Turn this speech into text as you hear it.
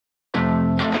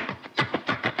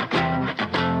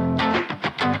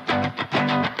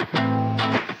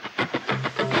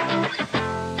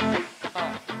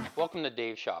Welcome to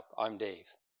Dave's Shop. I'm Dave.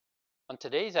 On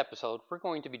today's episode, we're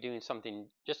going to be doing something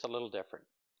just a little different.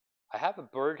 I have a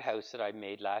birdhouse that I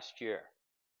made last year,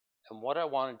 and what I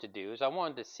wanted to do is I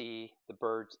wanted to see the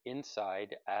birds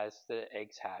inside as the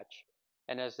eggs hatch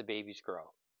and as the babies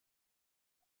grow.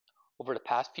 Over the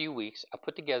past few weeks, I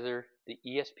put together the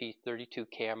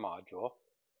ESP32 Camera module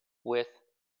with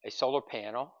a solar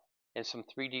panel and some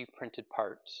 3D printed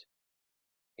parts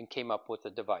and came up with a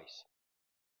device.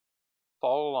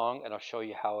 Follow along and I'll show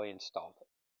you how I installed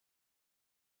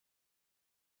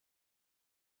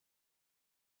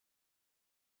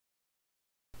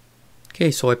it.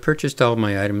 Okay, so I purchased all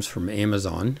my items from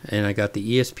Amazon and I got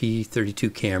the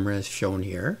ESP32 camera as shown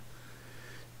here.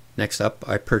 Next up,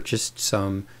 I purchased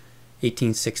some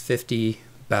 18650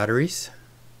 batteries,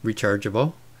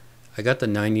 rechargeable. I got the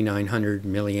 9900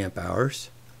 milliamp hours.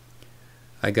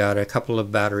 I got a couple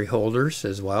of battery holders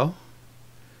as well.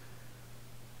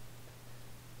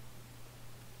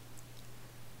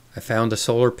 I found a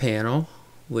solar panel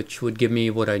which would give me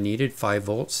what I needed, 5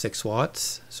 volts, 6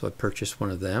 watts, so I purchased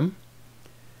one of them.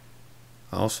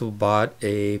 I also bought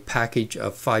a package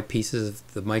of 5 pieces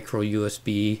of the micro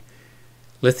USB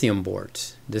lithium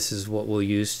boards. This is what we'll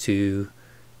use to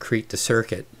create the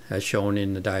circuit as shown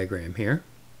in the diagram here.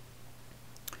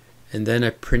 And then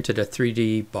I printed a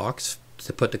 3D box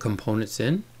to put the components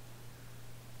in.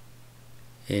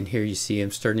 And here you see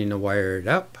I'm starting to wire it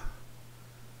up.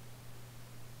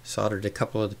 Soldered a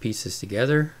couple of the pieces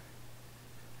together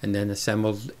and then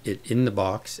assembled it in the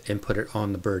box and put it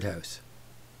on the birdhouse.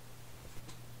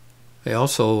 I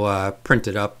also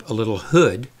printed up a little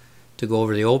hood to go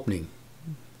over the opening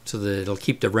so that it'll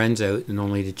keep the wrens out and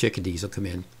only the chickadees will come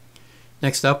in.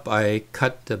 Next up, I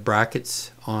cut the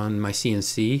brackets on my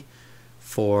CNC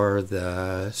for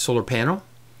the solar panel.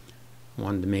 I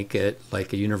wanted to make it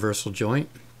like a universal joint.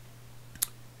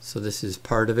 So this is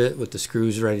part of it with the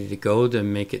screws ready to go to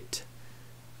make it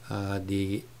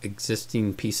the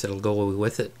existing piece that'll go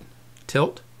with it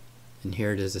tilt. And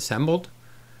here it is assembled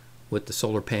with the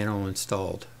solar panel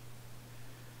installed.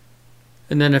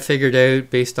 And then I figured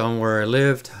out based on where I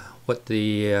lived what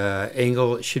the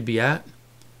angle it should be at.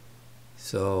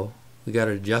 So we got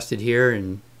it adjusted here,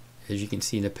 and as you can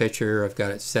see in the picture, I've got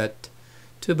it set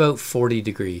to about 40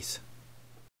 degrees.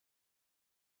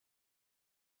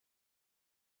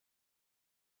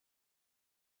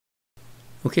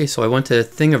 Okay, so I went to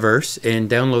Thingiverse and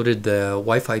downloaded the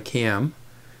Wi-Fi cam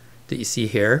that you see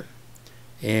here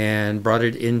and brought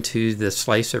it into the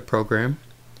slicer program.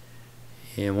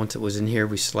 And once it was in here,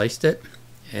 we sliced it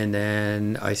and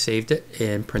then I saved it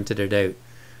and printed it out.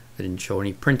 I didn't show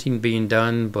any printing being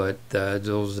done, but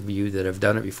those of you that have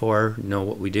done it before know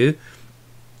what we do.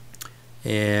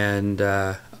 And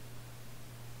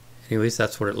anyways,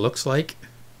 that's what it looks like.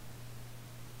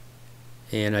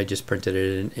 And I just printed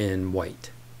it in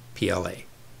white, PLA.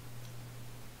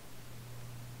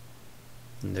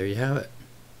 And there you have it.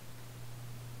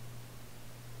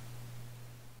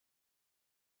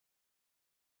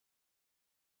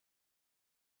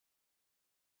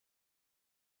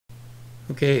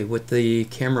 Okay, with the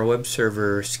camera web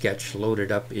server sketch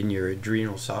loaded up in your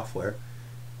Adreno software,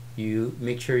 you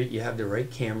make sure you have the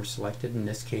right camera selected. In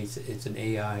this case, it's an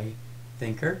AI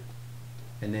thinker.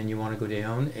 And then you want to go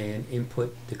down and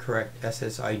input the correct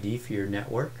SSID for your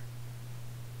network.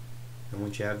 And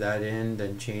once you have that in,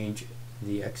 then change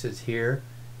the X's here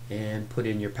and put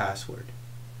in your password.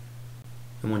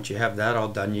 And once you have that all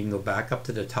done, you can go back up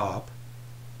to the top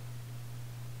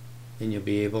and you'll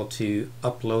be able to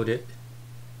upload it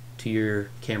to your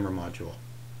camera module.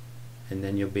 And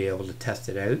then you'll be able to test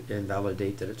it out and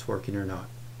validate that it's working or not.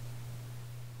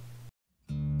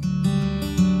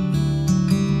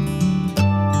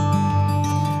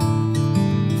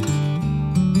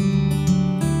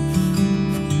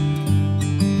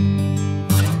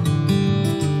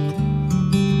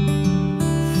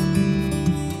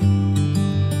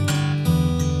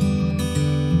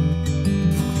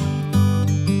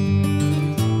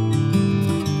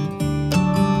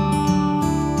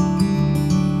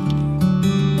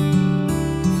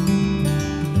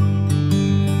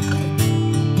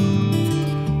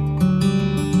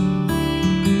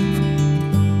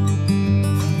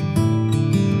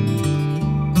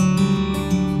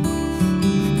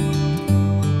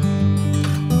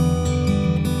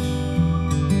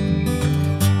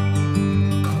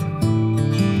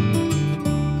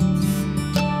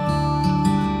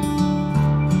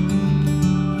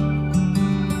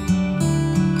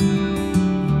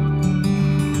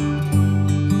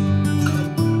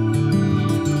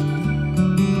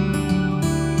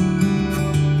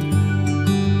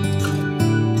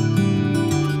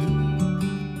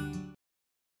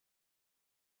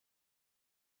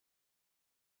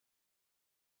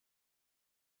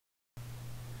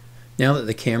 Now that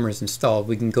the camera is installed,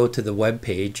 we can go to the web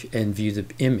page and view the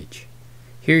image.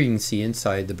 Here you can see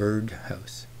inside the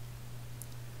birdhouse.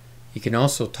 You can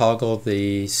also toggle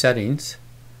the settings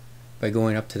by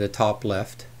going up to the top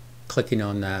left, clicking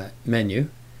on that menu,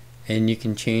 and you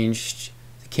can change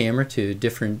the camera to a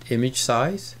different image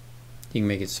size. You can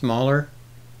make it smaller,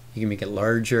 you can make it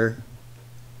larger.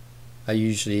 I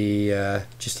usually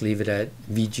just leave it at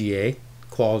VGA.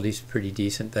 Quality's pretty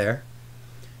decent there.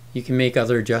 You can make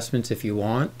other adjustments if you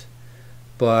want,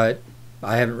 but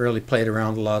I haven't really played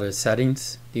around a lot of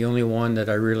settings. The only one that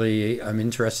I'm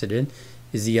interested in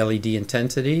is the LED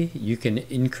intensity. You can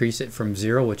increase it from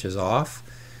 0, which is off,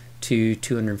 to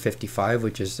 255,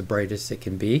 which is the brightest it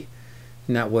can be.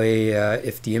 And that way,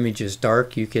 if the image is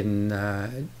dark, you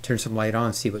can turn some light on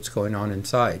and see what's going on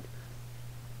inside.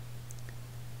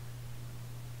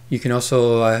 You can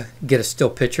also get a still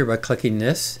picture by clicking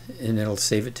this, and it'll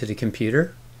save it to the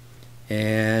computer.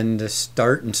 And the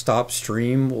start and stop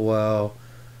stream will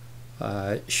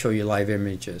show you live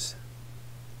images.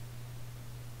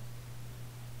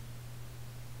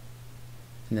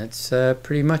 And that's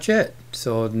pretty much it.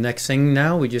 So the next thing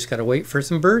now, we just got to wait for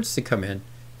some birds to come in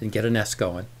and get a nest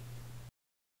going.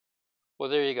 Well,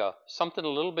 there you go. Something a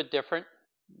little bit different.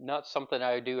 Not something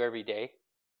I do every day,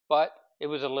 but it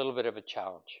was a little bit of a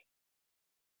challenge.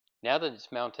 Now that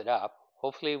it's mounted up,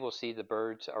 hopefully we'll see the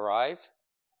birds arrive,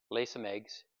 lay some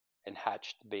eggs, and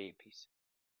hatch the babies.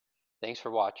 Thanks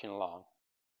for watching along.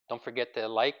 Don't forget to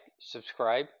like,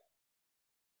 subscribe,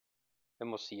 and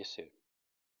we'll see you soon.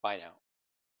 Bye now.